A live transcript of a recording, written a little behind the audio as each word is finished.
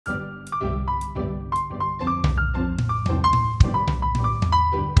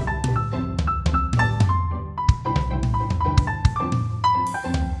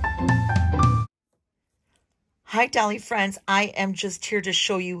Hi, Dolly friends. I am just here to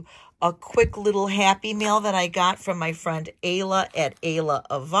show you a quick little happy mail that I got from my friend Ayla at Ayla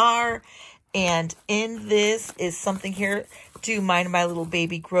Avar. And in this is something here. Do mind my little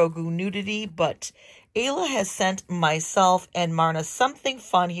baby Grogu nudity, but Ayla has sent myself and Marna something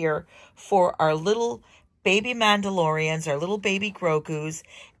fun here for our little baby Mandalorians, our little baby Grogus.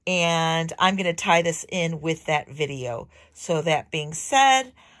 And I'm going to tie this in with that video. So that being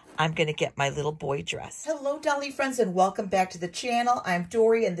said, I'm going to get my little boy dressed. Hello, Dolly friends, and welcome back to the channel. I'm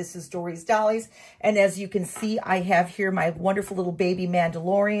Dory, and this is Dory's Dollies. And as you can see, I have here my wonderful little baby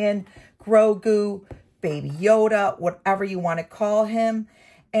Mandalorian, Grogu, baby Yoda, whatever you want to call him.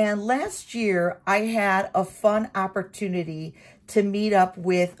 And last year, I had a fun opportunity to meet up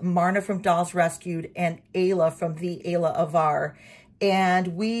with Marna from Dolls Rescued and Ayla from the Ayla Avar.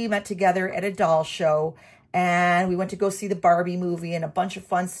 And we met together at a doll show. And we went to go see the Barbie movie and a bunch of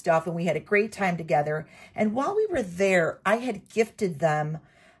fun stuff. And we had a great time together. And while we were there, I had gifted them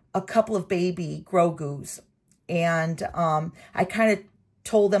a couple of baby Grogus. And I kind of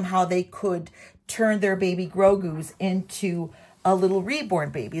told them how they could turn their baby Grogus into a little reborn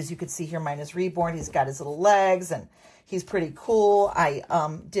baby. As you can see here, mine is reborn. He's got his little legs and he's pretty cool. I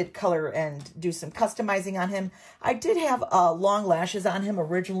did color and do some customizing on him. I did have long lashes on him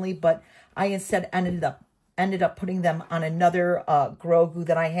originally, but I instead ended up putting them on another Grogu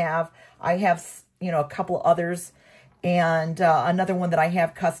that I have. I have, you know, a couple others and another one that I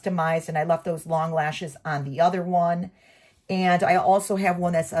have customized, and I left those long lashes on the other one. And I also have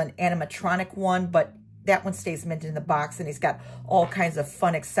one that's an animatronic one, but that one stays minted in the box, and he's got all kinds of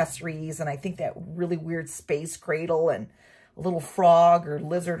fun accessories, and I think that really weird space cradle and a little frog or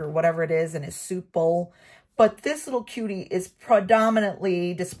lizard or whatever it is in his soup bowl. But this little cutie is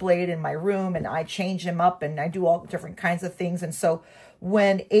predominantly displayed in my room, and I change him up and I do all different kinds of things. And so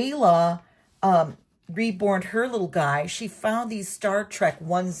when Ayla reborned her little guy, she found these Star Trek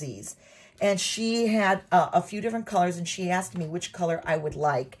onesies, and she had a few different colors, and she asked me which color I would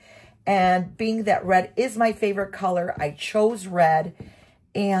like. And being that red is my favorite color, I chose red.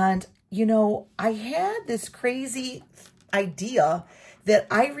 And, you know, I had this crazy idea that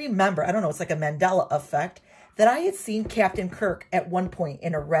I remember, I don't know, it's like a Mandela effect, that I had seen Captain Kirk at one point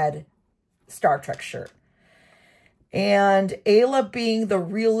in a red Star Trek shirt. And Ayla, being the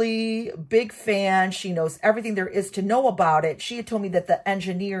really big fan, she knows everything there is to know about it. She had told me that the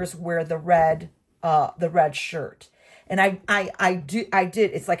engineers wear the red shirt. And I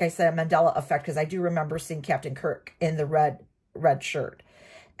did, it's like I said, a Mandela effect, because I do remember seeing Captain Kirk in the red shirt.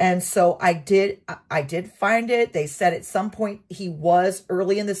 And so I did find it. They said at some point he was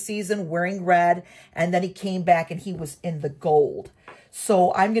early in the season wearing red, and then he came back and he was in the gold.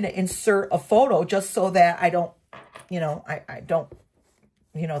 So I'm going to insert a photo just so that I don't, you know, I don't,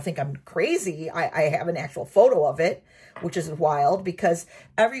 you know, think I'm crazy. I have an actual photo of it, which is wild, because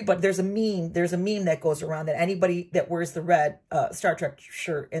everybody, there's a meme that goes around that anybody that wears the red Star Trek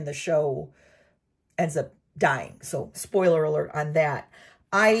shirt in the show ends up dying. So spoiler alert on that.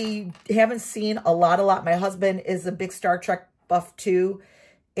 I haven't seen a lot. My husband is a big Star Trek buff too,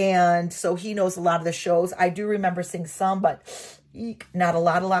 and so he knows a lot of the shows. I do remember seeing some, but not a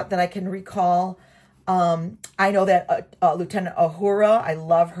lot that I can recall. I know that Lieutenant Uhura, I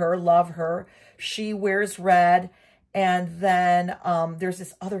love her. She wears red. And then there's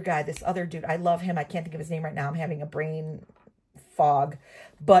this other guy, this other dude. I love him. I can't think of his name right now. I'm having a brain fog.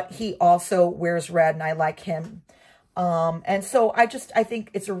 But he also wears red, and I like him. And so I think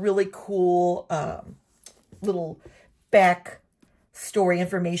it's a really cool little back story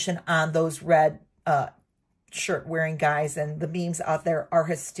information on those red shirt wearing guys. And the memes out there are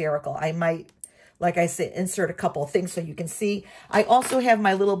hysterical. I might, like I said, insert a couple of things so you can see. I also have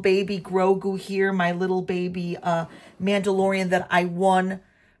my little baby Grogu here, my little baby Mandalorian that I won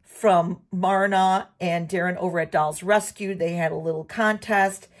from Marna and Darren over at Dolls Rescued. They had a little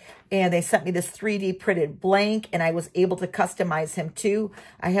contest, and they sent me this 3D printed blank, and I was able to customize him too.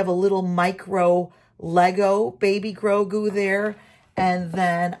 I have a little micro Lego baby Grogu there, and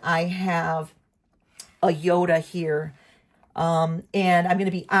then I have a Yoda here. And I'm going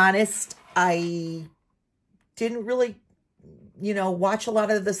to be honest, I didn't really, you know, watch a lot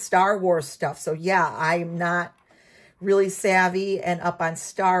of the Star Wars stuff. So yeah, I'm not really savvy and up on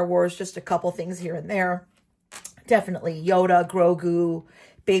Star Wars, just a couple things here and there. Definitely Yoda, Grogu,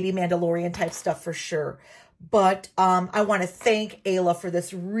 baby Mandalorian type stuff for sure. But I want to thank Ayla for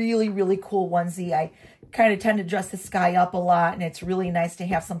this really cool onesie. I kind of tend to dress this guy up a lot, and it's really nice to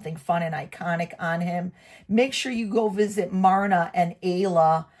have something fun and iconic on him. Make sure you go visit Marna and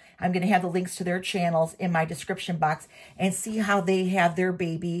Ayla I'm going to have the links to their channels in my description box and see how they have their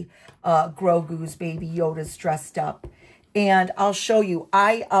baby Grogu's, baby Yoda's dressed up. And I'll show you.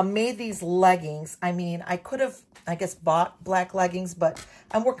 I made these leggings. I mean, I could have, I guess, bought black leggings, but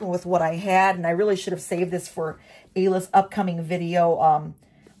I'm working with what I had, and I really should have saved this for Ayla's upcoming video,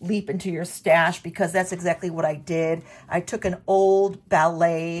 Leap into Your Stash, because that's exactly what I did. I took an old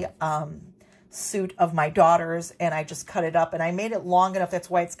ballet suit of my daughter's, and I just cut it up, and I made it long enough. That's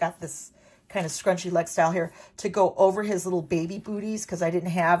why it's got this kind of scrunchy leg style here, to go over his little baby booties, because I didn't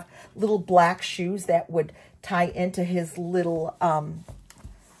have little black shoes that would tie into his little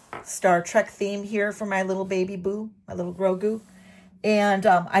Star Trek theme here for my little baby boo, my little Grogu. And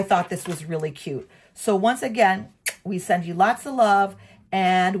I thought this was really cute. So once again, we send you lots of love,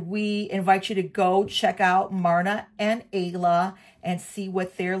 and we invite you to go check out Marna and Ayla and see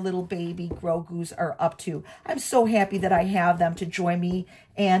what their little baby Grogus are up to. I'm so happy that I have them to join me,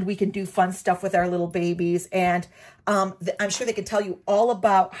 and we can do fun stuff with our little babies. And I'm sure they can tell you all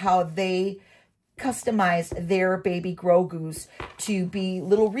about how they customize their baby Grogus to be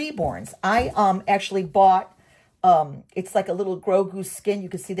little reborns. I actually bought, it's like a little Grogu skin. You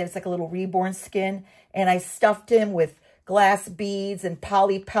can see that it's like a little reborn skin. And I stuffed him with glass beads and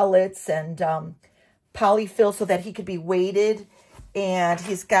poly pellets and polyfill so that he could be weighted. And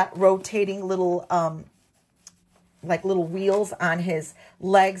he's got rotating little, like little wheels on his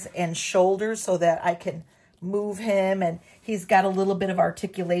legs and shoulders so that I can move him. And he's got a little bit of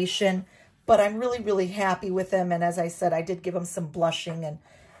articulation. But I'm really, really happy with him. And as I said, I did give him some blushing and,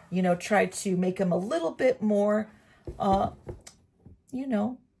 you know, tried to make him a little bit more, you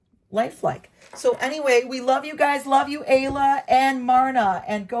know, lifelike. So anyway, we love you guys. Love you, Ayla and Marna.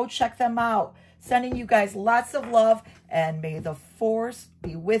 And go check them out. Sending you guys lots of love. And may the force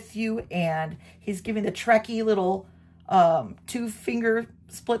be with you. And he's giving the Trekkie little 2-finger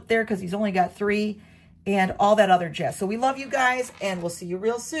split there because he's only got 3. And all that other jazz. So we love you guys. And we'll see you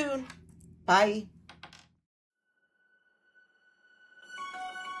real soon. Bye.